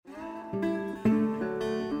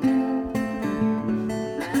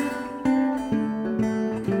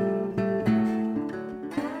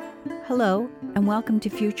Hello, and welcome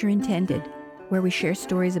to Future Intended, where we share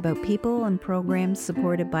stories about people and programs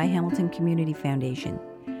supported by Hamilton Community Foundation.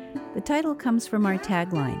 The title comes from our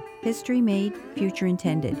tagline, History Made, Future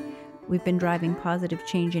Intended. We've been driving positive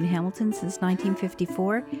change in Hamilton since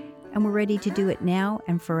 1954, and we're ready to do it now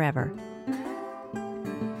and forever.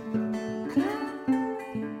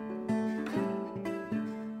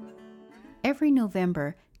 Every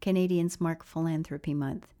November, Canadians mark Philanthropy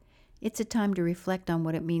Month. It's a time to reflect on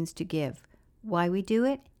what it means to give, why we do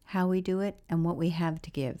it, how we do it, and what we have to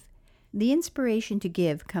give. The inspiration to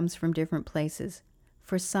give comes from different places.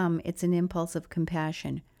 For some, it's an impulse of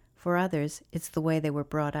compassion. For others, it's the way they were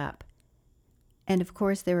brought up. And of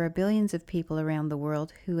course, there are billions of people around the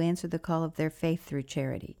world who answer the call of their faith through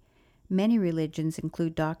charity. Many religions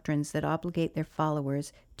include doctrines that obligate their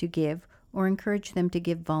followers to give or encourage them to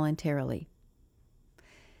give voluntarily.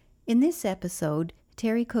 In this episode,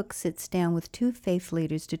 Terry Cook sits down with two faith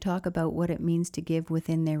leaders to talk about what it means to give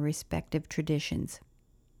within their respective traditions.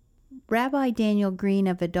 Rabbi Daniel Green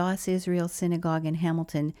of Adas Israel Synagogue in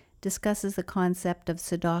Hamilton discusses the concept of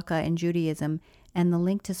tzedakah in Judaism and the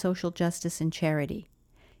link to social justice and charity.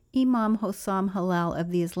 Imam Hossam Halal of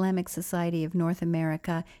the Islamic Society of North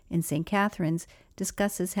America in St. Catharines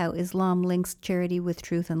discusses how Islam links charity with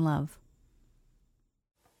truth and love.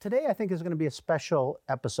 Today, I think, is going to be a special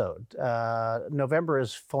episode. November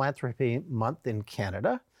is Philanthropy Month in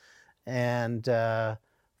Canada. And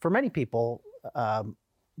for many people,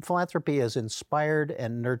 philanthropy is inspired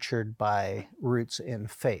and nurtured by roots in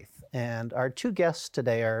faith. And our two guests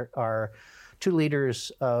today are two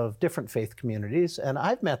leaders of different faith communities. And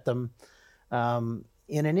I've met them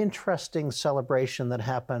in an interesting celebration that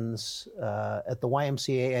happens at the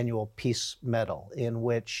YMCA Annual Peace Medal, in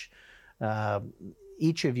which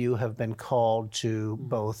each of you have been called to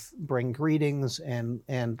both bring greetings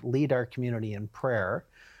and lead our community in prayer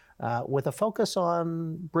with a focus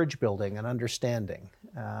on bridge building and understanding.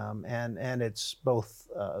 And it's both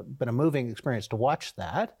been a moving experience to watch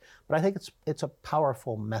that, but I think it's a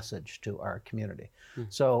powerful message to our community.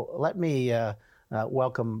 So let me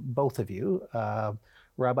welcome both of you.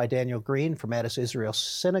 Rabbi Daniel Green from Adas Israel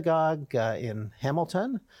Synagogue in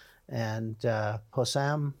Hamilton, and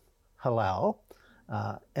Hossam Halal,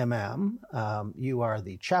 Imam, you are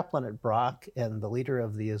the chaplain at Brock and the leader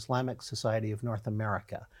of the Islamic Society of North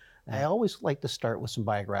America. I always like to start with some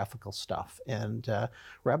biographical stuff. And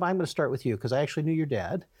Rabbi, I'm going to start with you because I actually knew your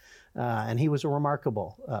dad, and he was a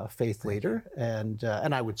remarkable faith leader and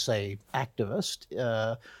I would say activist,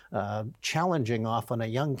 challenging often a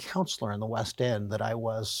young counselor in the West End that I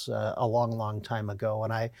was a long, long time ago.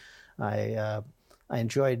 And I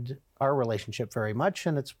enjoyed our relationship very much,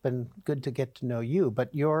 and it's been good to get to know you. But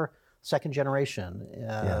you're second generation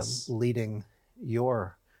leading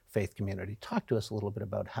your faith community. Talk to us a little bit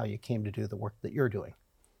about how you came to do the work that you're doing.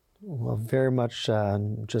 Well, very much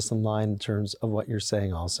just in line in terms of what you're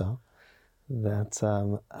saying also, that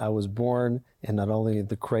I was born in not only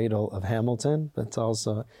the cradle of Hamilton, but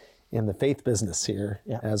also in the faith business here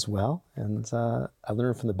as well. And I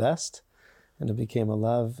learned from the best, and it became a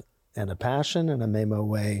love and a passion, and I made my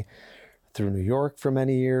way through New York for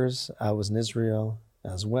many years. I was in Israel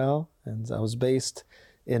as well, and I was based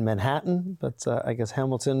in Manhattan, but I guess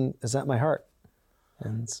Hamilton is at my heart,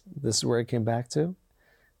 and this is where I came back to.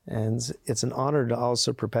 And it's an honor to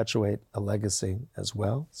also perpetuate a legacy as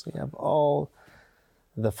well. So you have all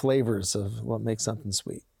the flavors of what makes something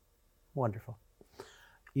sweet. Wonderful.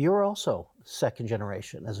 You're also second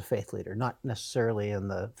generation as a faith leader, not necessarily in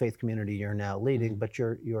the faith community you're now leading, but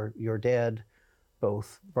your dad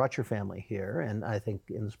both brought your family here and I think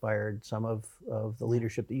inspired some of the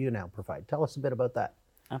leadership that you now provide. Tell us a bit about that.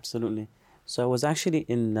 Absolutely. So I was actually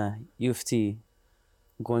in U of T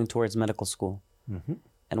going towards medical school. Mm-hmm.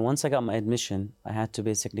 And once I got my admission, I had to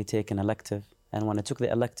basically take an elective. And when I took the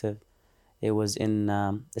elective, it was in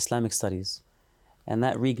Islamic studies. And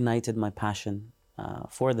that reignited my passion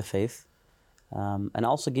for the faith, and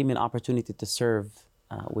also gave me an opportunity to serve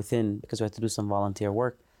within, because we had to do some volunteer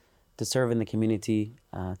work, to serve in the community,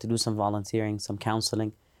 to do some volunteering, some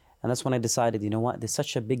counseling. And that's when I decided, you know what, there's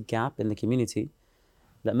such a big gap in the community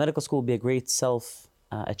that medical school would be a great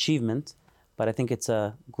self-achievement, but I think it's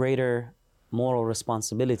a greater moral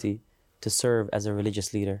responsibility to serve as a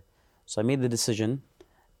religious leader. So I made the decision.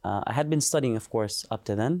 I had been studying, of course, up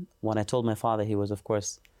to then. When I told my father, he was, of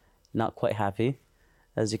course, not quite happy.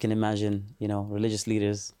 As you can imagine, religious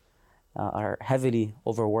leaders are heavily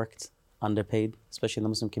overworked, underpaid, especially in the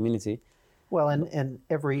Muslim community. Well, and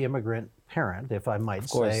every immigrant parent, if I might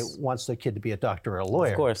say, wants their kid to be a doctor or a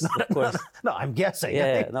lawyer. Of course. No, I'm guessing.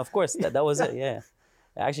 Yeah, no, of course, that was it, yeah.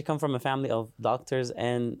 I actually come from a family of doctors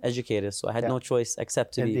and educators, so I had no choice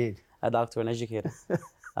except to be a doctor and educator.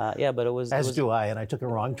 Yeah, but it was... As do I, and I took a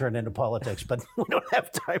wrong turn into politics, but we don't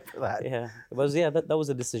have time for that. Yeah, that was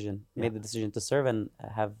a decision. Made the decision to serve, and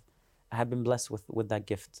I have been blessed with that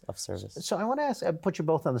gift of service. So I want to ask, put you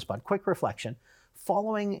both on the spot. Quick reflection.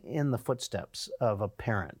 Following in the footsteps of a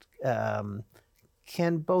parent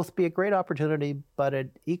can both be a great opportunity, but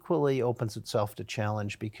it equally opens itself to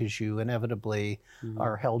challenge because you inevitably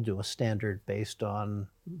are held to a standard based on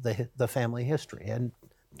the family history. And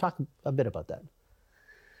talk a bit about that.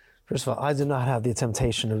 First of all, I did not have the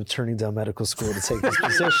temptation of turning down medical school to take this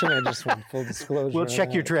position. I just want full disclosure. We'll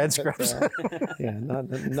check your transcripts. Yeah,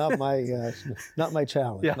 not my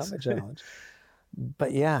challenge. Yes. Not my challenge.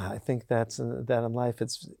 But yeah, I think that in life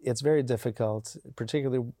it's very difficult,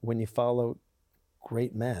 particularly when you follow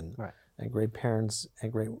great men and great parents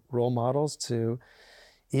and great role models, to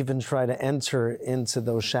even try to enter into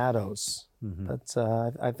those shadows. But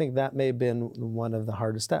I think that may have been one of the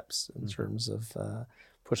hardest steps in terms of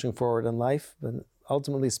pushing forward in life. But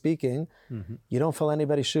ultimately speaking, you don't fill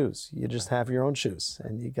anybody's shoes. You just have your own shoes,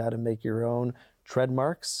 and you got to make your own tread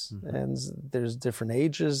marks. And there's different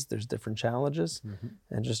ages, there's different challenges,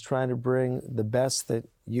 and just trying to bring the best that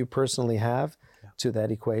you personally have to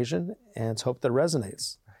that equation and hope that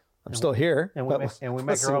resonates. I'm still here, and we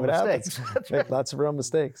make our own mistakes. Make lots of our own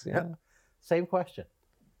mistakes. Yeah. Same question.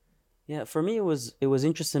 Yeah, for me it was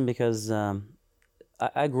interesting because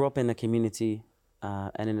I grew up in a community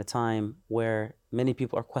and in a time where many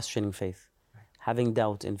people are questioning faith, having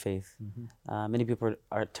doubt in faith. Many people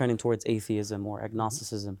are turning towards atheism or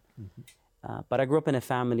agnosticism. But I grew up in a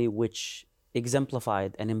family which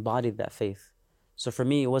exemplified and embodied that faith. So for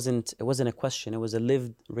me, it wasn't a question, it was a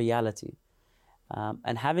lived reality.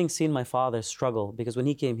 And having seen my father struggle, because when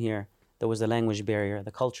he came here, there was the language barrier,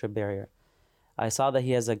 the culture barrier. I saw that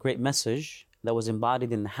he has a great message that was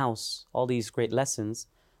embodied in the house, all these great lessons,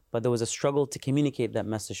 but there was a struggle to communicate that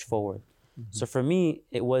message forward. So for me,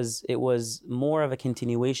 it was more of a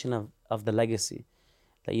continuation of the legacy.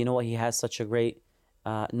 That, you know what, he has such a great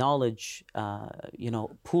knowledge,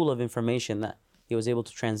 pool of information that he was able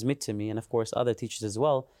to transmit to me, and of course other teachers as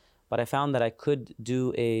well. But I found that I could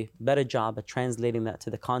do a better job at translating that to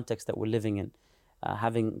the context that we're living in,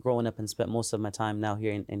 having grown up and spent most of my time now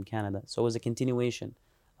here in Canada. So it was a continuation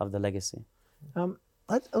of the legacy.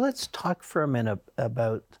 Let's talk for a minute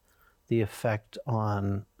about the effect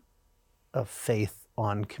of faith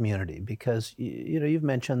on community, because you've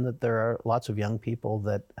mentioned that there are lots of young people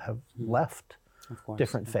that have left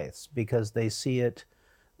different faiths because they see it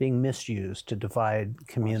being misused to divide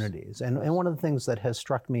communities. And one of the things that has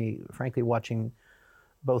struck me, frankly, watching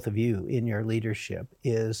both of you in your leadership,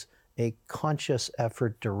 is a conscious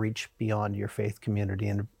effort to reach beyond your faith community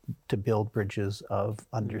and to build bridges of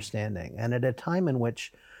understanding. And at a time in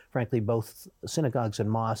which, frankly, both synagogues and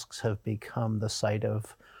mosques have become the site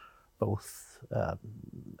of both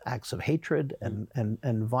acts of hatred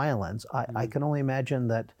and violence, I can only imagine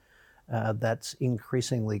that that's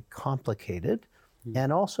increasingly complicated,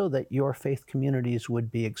 and also that your faith communities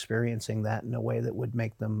would be experiencing that in a way that would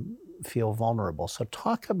make them feel vulnerable. So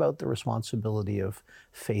talk about the responsibility of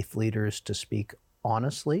faith leaders to speak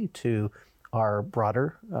honestly to our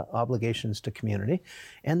broader obligations to community,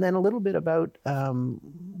 and then a little bit about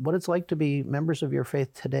what it's like to be members of your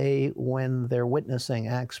faith today when they're witnessing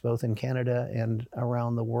acts both in Canada and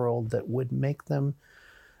around the world that would make them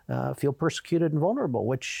feel persecuted and vulnerable,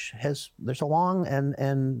 there's a long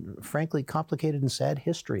and frankly complicated and sad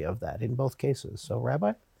history of that in both cases. So,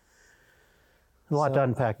 Rabbi? A lot to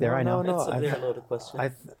unpack there, I know. It's a very loaded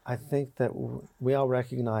question. I think that we all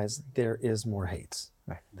recognize there is more hate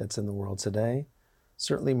that's in the world today,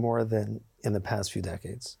 certainly more than in the past few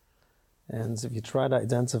decades. And if you try to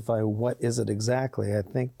identify what is it exactly, I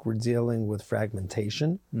think we're dealing with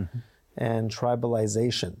fragmentation and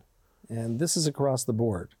tribalization. And this is across the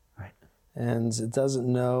board. And it doesn't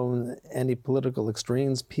know any political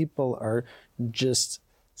extremes. People are just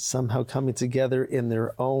somehow coming together in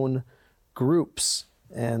their own groups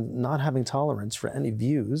and not having tolerance for any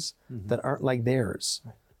views that aren't like theirs.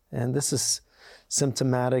 And this is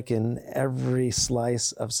symptomatic in every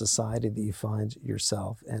slice of society that you find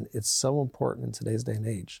yourself. And it's so important in today's day and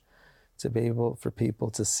age to be able for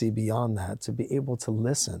people to see beyond that, to be able to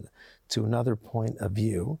listen to another point of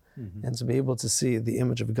view, and to be able to see the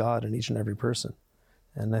image of God in each and every person.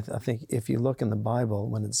 And I think if you look in the Bible,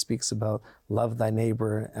 when it speaks about love thy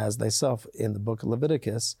neighbor as thyself in the book of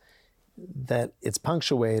Leviticus, that it's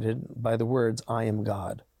punctuated by the words, I am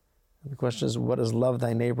God. And the question is, what does love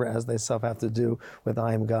thy neighbor as thyself have to do with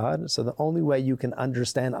I am God? So the only way you can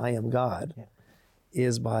understand I am God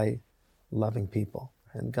is by loving people.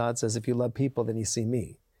 And God says, if you love people, then you see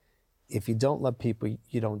me. If you don't love people,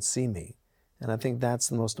 you don't see me. And I think that's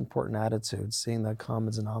the most important attitude, seeing that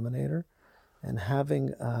common denominator and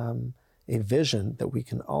having a vision that we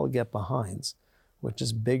can all get behind, which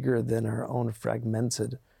is bigger than our own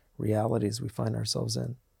fragmented realities we find ourselves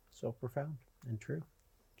in. So profound and true.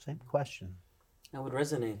 Same question. I would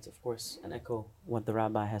resonate, of course, and echo what the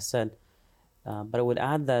rabbi has said. But I would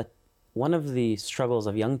add that one of the struggles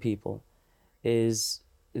of young people is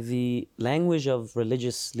the language of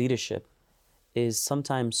religious leadership is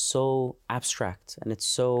sometimes so abstract and it's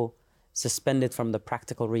so suspended from the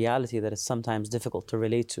practical reality that it's sometimes difficult to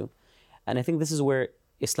relate to. And I think this is where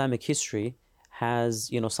Islamic history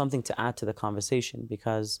has, something to add to the conversation,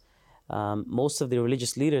 because most of the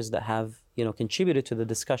religious leaders that have, contributed to the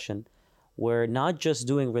discussion were not just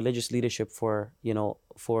doing religious leadership for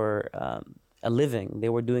a living. They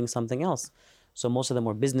were doing something else. So most of them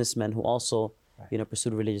were businessmen who also,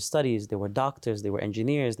 pursued religious studies. They were doctors, they were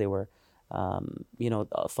engineers, they were,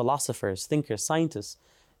 philosophers, thinkers, scientists.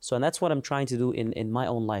 So, and that's what I'm trying to do in my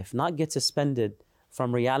own life, not get suspended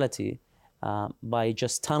from reality by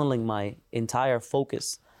just tunneling my entire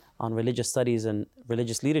focus on religious studies and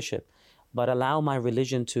religious leadership, but allow my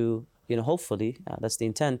religion to, hopefully, that's the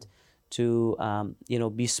intent, to,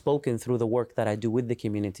 be spoken through the work that I do with the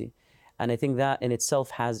community. And I think that in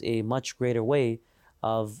itself has a much greater way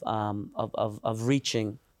of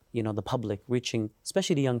reaching, the public, reaching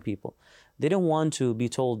especially the young people. They don't want to be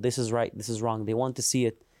told this is right, this is wrong. They want to see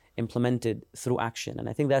it implemented through action. And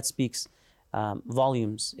I think that speaks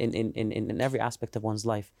volumes in every aspect of one's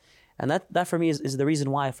life. And that for me is the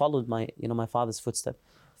reason why I followed my father's footsteps,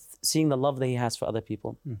 seeing the love that he has for other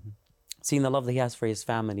people, seeing the love that he has for his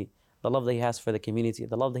family, the love that he has for the community,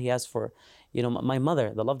 the love that he has for, my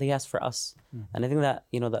mother, the love that he has for us. And I think that,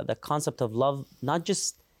 the concept of love, not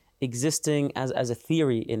just existing as a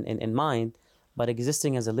theory in mind, but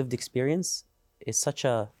existing as a lived experience is such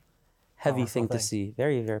a heavy thing to see.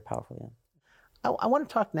 Very, very powerful, yeah. I want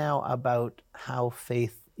to talk now about how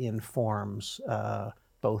faith informs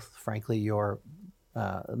both, frankly, your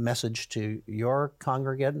message to your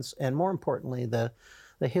congregants and, more importantly, the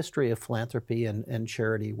history of philanthropy and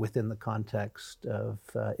charity within the context of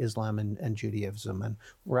Islam and Judaism. And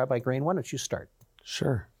Rabbi Green, why don't you start?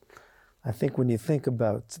 Sure. I think when you think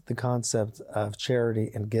about the concept of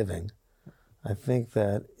charity and giving, I think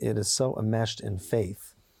that it is so enmeshed in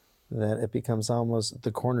faith that it becomes almost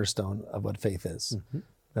the cornerstone of what faith is.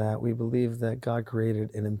 That we believe that God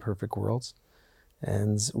created an imperfect world,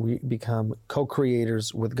 and we become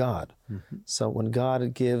co-creators with God. So when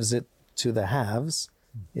God gives it to the haves,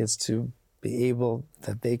 it's to be able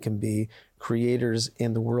that they can be creators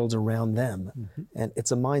in the world around them. And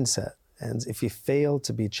it's a mindset. And if you fail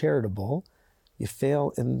to be charitable, you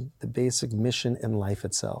fail in the basic mission in life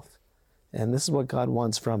itself. And this is what God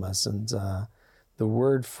wants from us. And the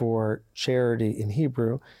word for charity in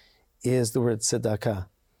Hebrew is the word tzedakah,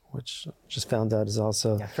 which I just found out is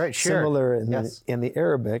also similar in the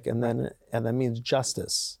Arabic, and that means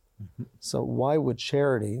justice. So why would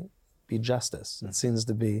charity be justice? It seems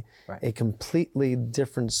to be a completely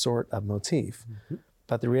different sort of motif.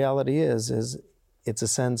 But the reality is it's a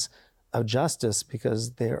sense of justice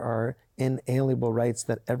because there are inalienable rights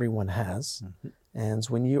that everyone has. And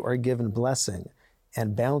when you are given blessing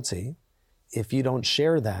and bounty, if you don't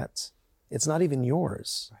share that, it's not even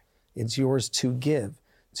yours. It's yours to give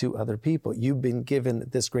to other people. You've been given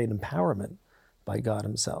this great empowerment by God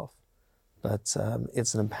himself. But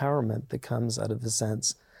it's an empowerment that comes out of the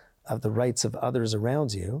sense of the rights of others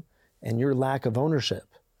around you and your lack of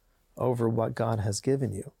ownership over what God has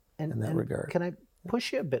given you in that regard. Can I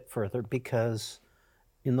push you a bit further? Because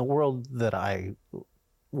in the world that I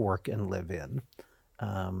work and live in,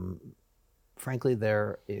 frankly,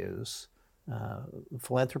 there is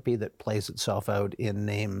philanthropy that plays itself out in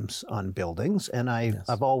names on buildings. And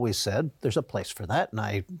I've always said there's a place for that. And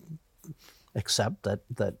I accept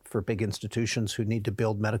that for big institutions who need to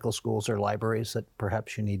build medical schools or libraries, that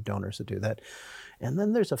perhaps you need donors to do that. And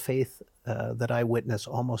then there's a faith that I witness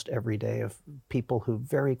almost every day of people who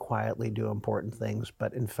very quietly do important things,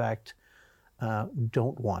 but in fact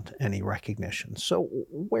don't want any recognition. So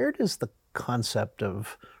where does the concept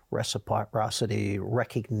of reciprocity,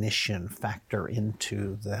 recognition factor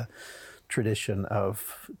into the tradition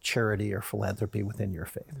of charity or philanthropy within your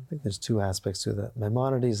faith? I think there's two aspects to that.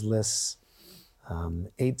 Maimonides lists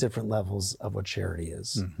 8 different levels of what charity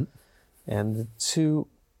is. And the two,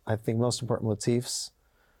 I think, most important motifs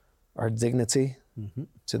are dignity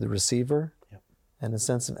to the receiver and a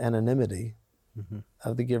sense of anonymity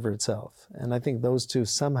of the giver itself. And I think those two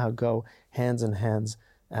somehow go hands in hands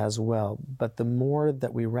as well. But the more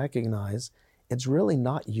that we recognize it's really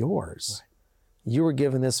not yours. Right. You were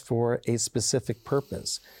given this for a specific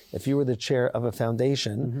purpose. If you were the chair of a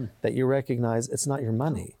foundation, that you recognize it's not your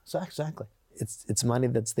money. Exactly. It's money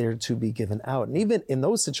that's there to be given out. And even in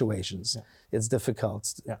those situations, it's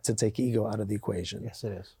difficult to take ego out of the equation. Yes,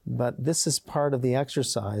 it is. But this is part of the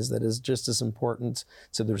exercise that is just as important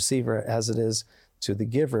to the receiver as it is to the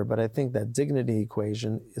giver. But I think that dignity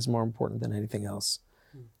equation is more important than anything else.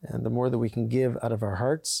 And the more that we can give out of our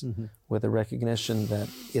hearts with a recognition that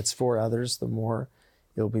it's for others, the more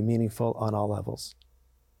it'll be meaningful on all levels.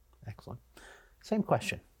 Excellent. Same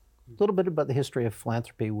question. A little bit about the history of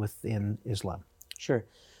philanthropy within Islam. Sure.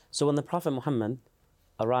 So when the Prophet Muhammad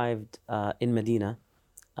arrived in Medina,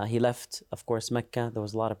 he left, of course, Mecca. There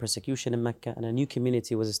was a lot of persecution in Mecca, and a new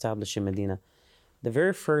community was established in Medina. The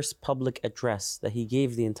very first public address that he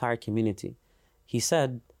gave the entire community, he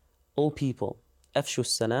said, "O people, أفشوا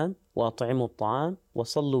السلام وأطعموا الطعام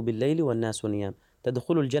وصلوا بالليل والناس نيام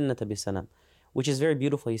تدخلوا الجنة بسلام," which is very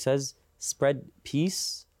beautiful. He says, spread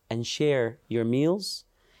peace and share your meals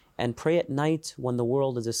and pray at night when the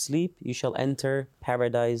world is asleep. You shall enter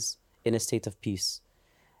paradise in a state of peace.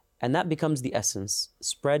 And that becomes the essence.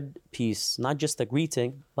 Spread peace, not just a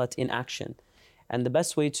greeting, but in action. And the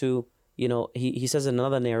best way to, he says in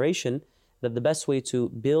another narration that the best way to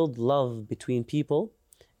build love between people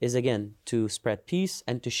is, again, to spread peace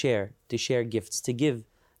and to share gifts, to give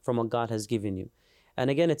from what God has given you. And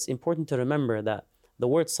again, it's important to remember that the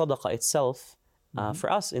word sadaqah itself,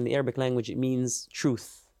 for us in the Arabic language, it means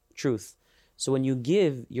truth. So when you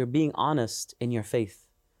give, you're being honest in your faith.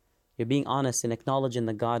 You're being honest in acknowledging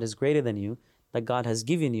that God is greater than you, that God has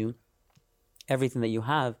given you everything that you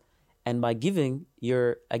have. And by giving,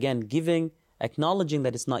 you're, again, acknowledging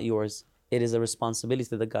that it's not yours. It is a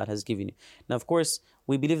responsibility that God has given you. Now, of course,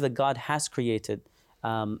 we believe that God has created,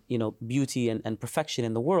 beauty and perfection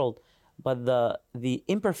in the world, but the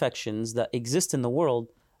imperfections that exist in the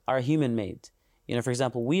world are human-made. For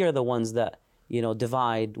example, we are the ones that,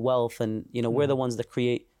 divide wealth, and, we're the ones that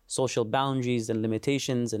create social boundaries and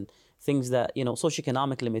limitations and things that,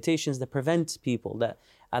 socioeconomic limitations that prevent people, that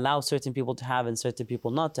allow certain people to have and certain people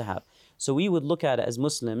not to have. So we would look at it as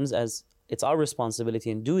Muslims as it's our responsibility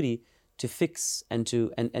and duty to fix and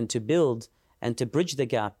to build and to bridge the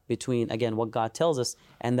gap between, again, what God tells us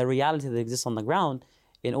and the reality that exists on the ground,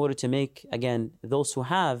 in order to make, again, those who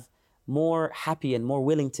have more happy and more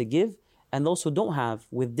willing to give, and those who don't have,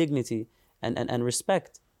 with dignity and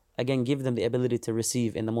respect, again, give them the ability to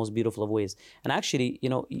receive in the most beautiful of ways. And actually,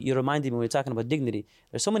 you reminded me when we were talking about dignity,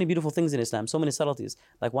 there's so many beautiful things in Islam, so many subtleties.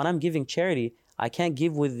 Like when I'm giving charity, I can't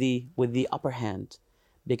give with the upper hand,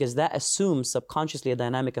 because that assumes subconsciously a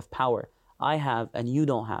dynamic of power. I have and you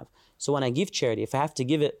don't have. So when I give charity, if I have to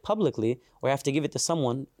give it publicly or I have to give it to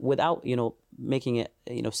someone without, making it,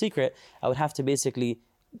 secret, I would have to basically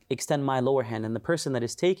extend my lower hand, and the person that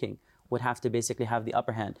is taking would have to basically have the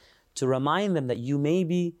upper hand, to remind them that you may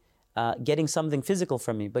be getting something physical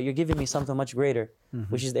from me, but you're giving me something much greater,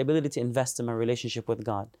 which is the ability to invest in my relationship with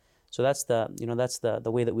God. So that's the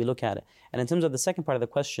way that we look at it. And in terms of the second part of the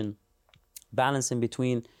question, balancing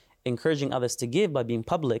between encouraging others to give by being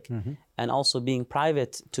public and also being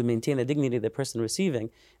private to maintain the dignity of the person receiving,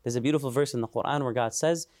 there's a beautiful verse in the Quran where God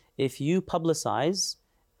says, if you publicize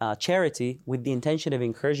charity with the intention of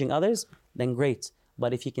encouraging others, then great.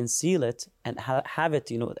 But if you conceal it and have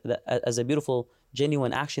it, as a beautiful,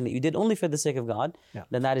 genuine action that you did only for the sake of God,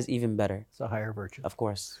 then that is even better. It's a higher virtue. Of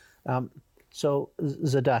course. So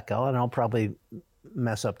Zadaqah, and I'll probably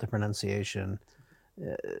mess up the pronunciation,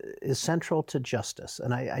 is central to justice.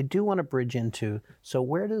 And I do want to bridge into, so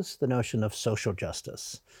where does the notion of social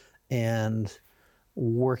justice and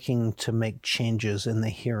working to make changes in the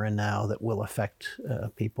here and now that will affect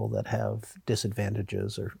people that have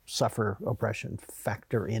disadvantages or suffer oppression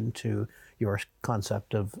factor into your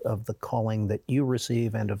concept of the calling that you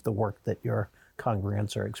receive and of the work that your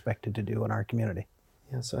congregants are expected to do in our community?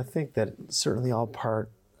 Yeah, so I think that it's certainly all part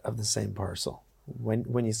of the same parcel.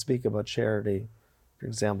 When you speak about charity, for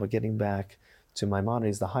example, getting back to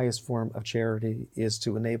Maimonides, the highest form of charity is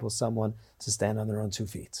to enable someone to stand on their own 2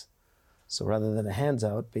 feet. So rather than a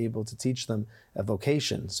handout, be able to teach them a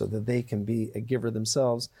vocation so that they can be a giver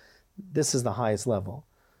themselves. This is the highest level.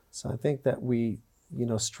 So I think that we,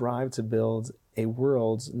 strive to build a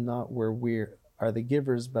world not where we are the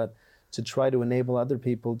givers, but to try to enable other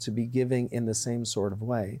people to be giving in the same sort of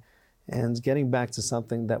way. And getting back to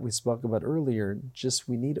something that we spoke about earlier, just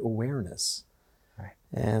we need awareness.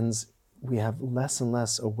 And we have less and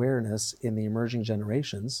less awareness in the emerging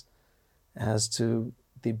generations as to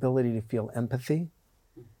the ability to feel empathy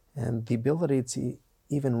and the ability to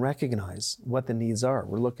even recognize what the needs are.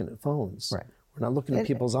 We're looking at phones. Right. We're not looking at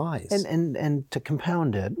people's eyes. And to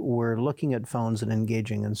compound it, we're looking at phones and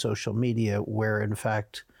engaging in social media where, in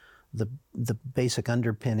fact, the basic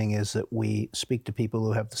underpinning is that we speak to people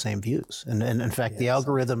who have the same views. And in fact, the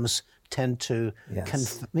algorithms tend to,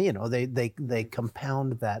 they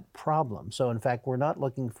compound that problem. So in fact, we're not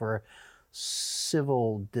looking for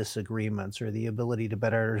civil disagreements or the ability to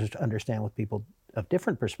better understand with people of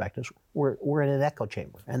different perspectives. We're in an echo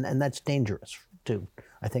chamber, and that's dangerous to,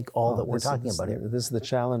 I think, all that we're talking about here. This is the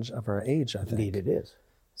challenge of our age, I think. Indeed it is.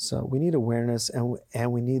 So we need awareness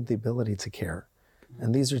and we need the ability to care.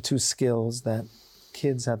 And these are two skills that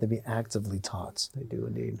kids have to be actively taught. They do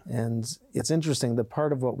indeed. And it's interesting that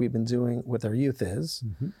part of what we've been doing with our youth is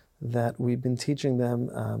that we've been teaching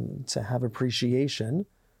them to have appreciation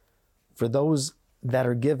for those that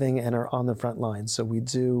are giving and are on the front line. So we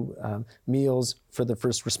do meals for the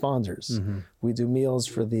first responders. We do meals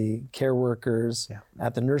for the care workers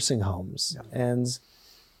at the nursing homes. And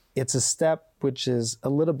it's a step which is a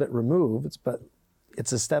little bit removed, but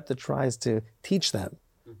it's a step that tries to teach them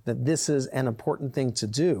that this is an important thing to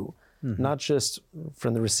do, not just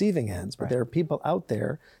from the receiving ends, but there are people out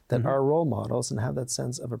there that are role models and have that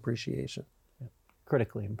sense of appreciation.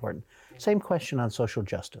 Critically important. Same question on social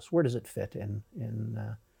justice. Where does it fit in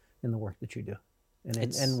the work that you do,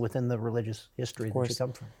 and within the religious history that you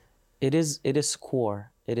come from? It is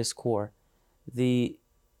core. It is core. The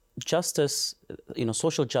justice,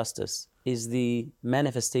 social justice is the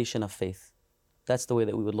manifestation of faith. That's the way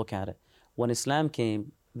that we would look at it. When Islam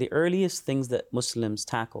came, the earliest things that Muslims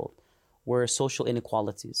tackled were social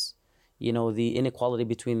inequalities. The inequality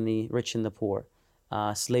between the rich and the poor,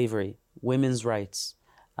 slavery, women's rights.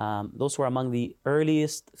 Those were among the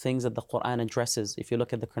earliest things that the Quran addresses if you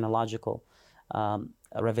look at the chronological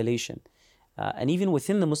revelation. And even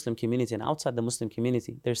within the Muslim community and outside the Muslim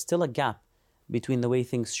community, there's still a gap between the way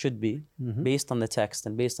things should be based on the text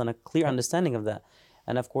and based on a clear understanding of that.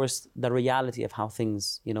 And of course, the reality of how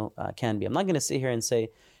things, can be. I'm not going to sit here and say,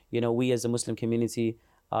 we as a Muslim community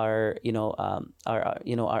are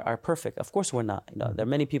perfect. Of course, we're not. There are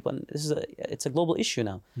many people, and it's a global issue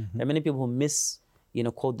now. There are many people who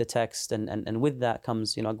quote the text, and with that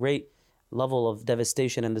comes, a great level of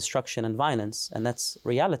devastation and destruction and violence, and that's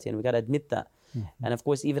reality, and we got to admit that. And of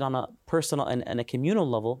course, even on a personal and a communal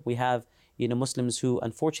level, we have, Muslims who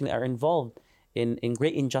unfortunately are involved in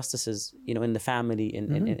great injustices, in the family,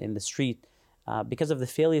 in the street, because of the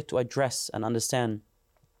failure to address and understand,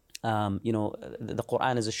 the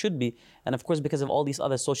Quran as it should be, and of course because of all these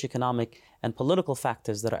other socioeconomic and political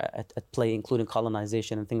factors that are at play, including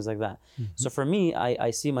colonization and things like that. So for me,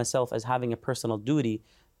 I see myself as having a personal duty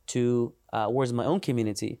towards my own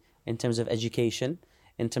community in terms of education,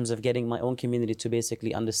 in terms of getting my own community to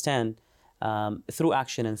basically understand through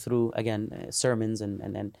action and through, again, sermons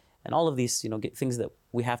and all of these, things that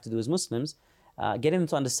we have to do as Muslims, getting them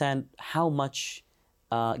to understand how much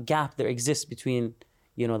gap there exists between,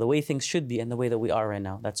 the way things should be and the way that we are right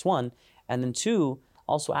now. That's one. And then two,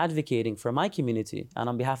 also advocating for my community and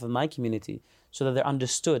on behalf of my community so that they're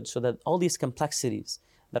understood, so that all these complexities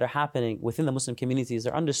that are happening within the Muslim communities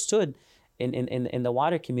are understood in the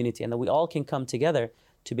wider community, and that we all can come together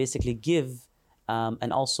to basically give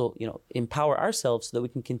and also, empower ourselves so that we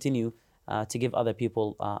can continue to give other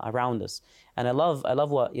people around us. And I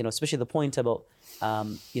love what, especially the point about,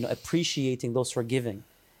 appreciating those who are giving.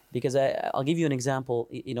 Because I'll give you an example,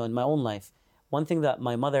 in my own life. One thing that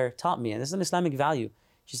my mother taught me, and this is an Islamic value,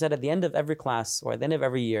 she said at the end of every class or at the end of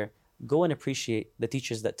every year, go and appreciate the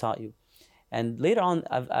teachers that taught you. And later on,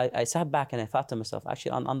 I sat back and I thought to myself,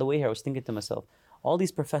 actually on the way here, I was thinking to myself, all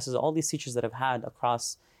these professors, all these teachers that I've had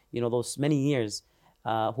across, those many years,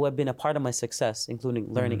 who have been a part of my success,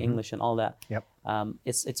 including learning English and all that. Yep.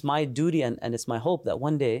 It's my duty and it's my hope that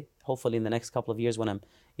one day, hopefully in the next couple of years when I'm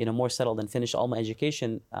more settled and finish all my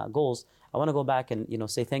education goals, I want to go back and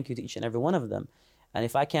say thank you to each and every one of them. And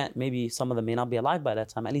if I can't, maybe some of them may not be alive by that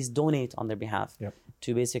time, at least donate on their behalf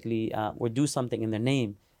to basically or do something in their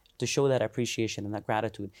name to show that appreciation and that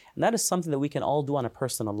gratitude. And that is something that we can all do on a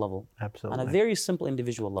personal level. Absolutely. On a very simple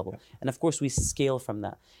individual level. And of course we scale from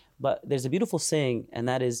that. But there's a beautiful saying, and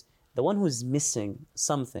that is, the one who is missing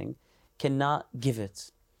something cannot give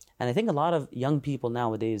it. And I think a lot of young people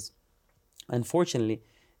nowadays, unfortunately,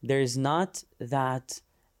 there is not that,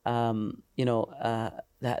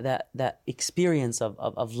 that experience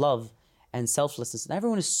of love and selflessness. And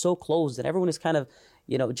everyone is so closed, and everyone is kind of,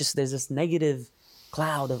 just there's this negative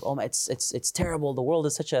cloud of, it's terrible. The world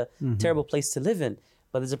is such a terrible place to live in.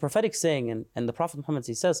 But there's a prophetic saying, and the Prophet Muhammad,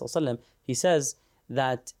 he says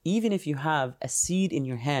that even if you have a seed in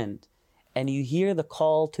your hand and you hear the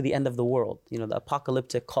call to the end of the world, the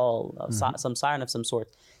apocalyptic call, some siren of some sort,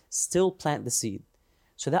 still plant the seed.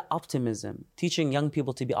 So that optimism, teaching young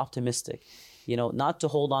people to be optimistic, not to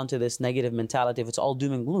hold on to this negative mentality if it's all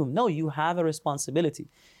doom and gloom. No, you have a responsibility,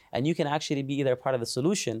 and you can actually be either a part of the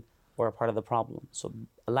solution or a part of the problem. So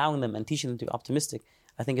allowing them and teaching them to be optimistic,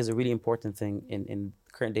 I think, is a really important thing in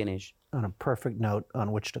the current day and age. On a perfect note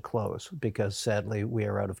on which to close, because sadly we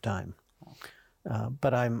are out of time.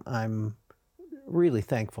 But I'm really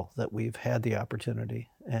thankful that we've had the opportunity,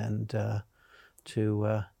 and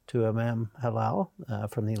to Imam Halal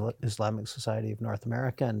from the Islamic Society of North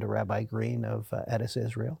America, and to Rabbi Green of Edis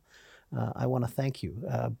Israel. I want to thank you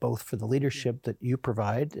both for the leadership that you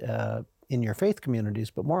provide in your faith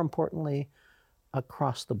communities, but more importantly,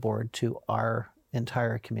 across the board to our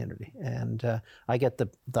entire community. And I get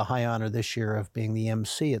the high honor this year of being the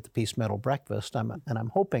MC at the Peace Medal Breakfast. And I'm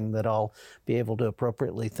hoping that I'll be able to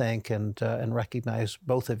appropriately thank and recognize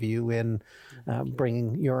both of you in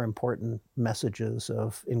bringing your important messages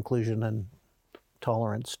of inclusion and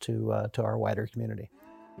tolerance to our wider community.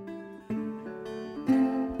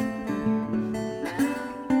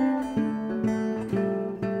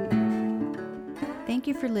 Thank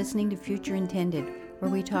you for listening to Future Intended, where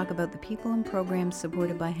we talk about the people and programs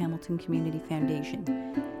supported by Hamilton Community Foundation.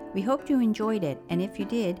 We hope you enjoyed it, and if you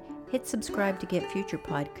did, hit subscribe to get future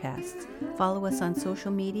podcasts. Follow us on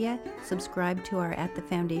social media, subscribe to our At the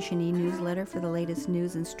Foundation e-newsletter for the latest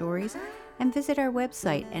news and stories, and visit our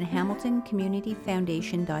website at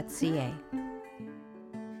hamiltoncommunityfoundation.ca.